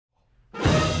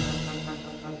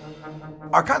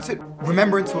Our concert,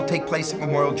 Remembrance, will take place at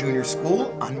Memorial Junior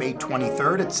School on May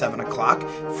 23rd at 7 o'clock,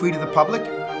 free to the public.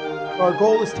 Our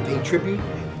goal is to pay tribute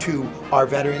to our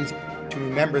veterans, to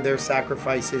remember their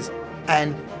sacrifices,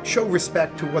 and show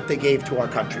respect to what they gave to our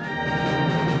country.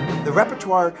 The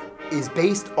repertoire is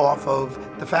based off of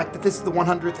the fact that this is the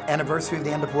 100th anniversary of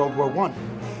the end of World War I.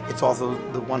 It's also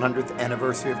the 100th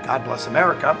anniversary of God Bless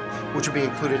America, which will be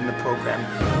included in the program.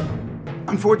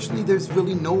 Unfortunately, there's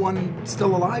really no one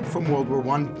still alive from World War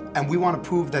I, and we want to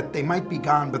prove that they might be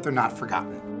gone, but they're not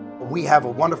forgotten. We have a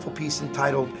wonderful piece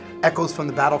entitled Echoes from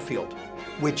the Battlefield,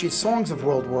 which is songs of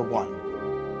World War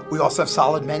I. We also have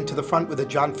Solid Men to the Front with a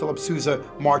John Philip Sousa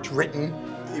march written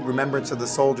in remembrance of the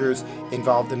soldiers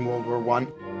involved in World War I.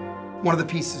 One of the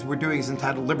pieces we're doing is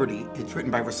entitled Liberty. It's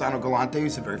written by Rossano Galante,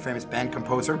 who's a very famous band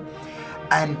composer.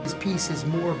 And this piece is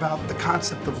more about the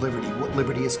concept of liberty, what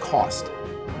liberty has cost.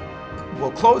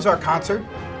 We'll close our concert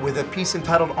with a piece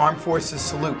entitled Armed Forces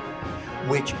Salute,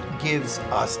 which gives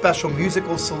a special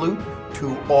musical salute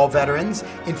to all veterans.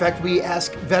 In fact, we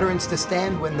ask veterans to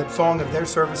stand when the song of their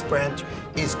service branch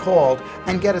is called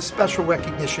and get a special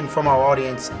recognition from our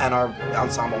audience and our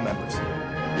ensemble members.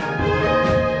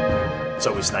 It's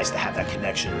always nice to have that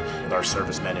connection with our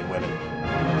servicemen and women.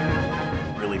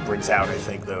 It really brings out, I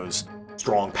think, those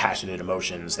strong, passionate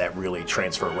emotions that really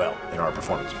transfer well in our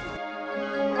performance.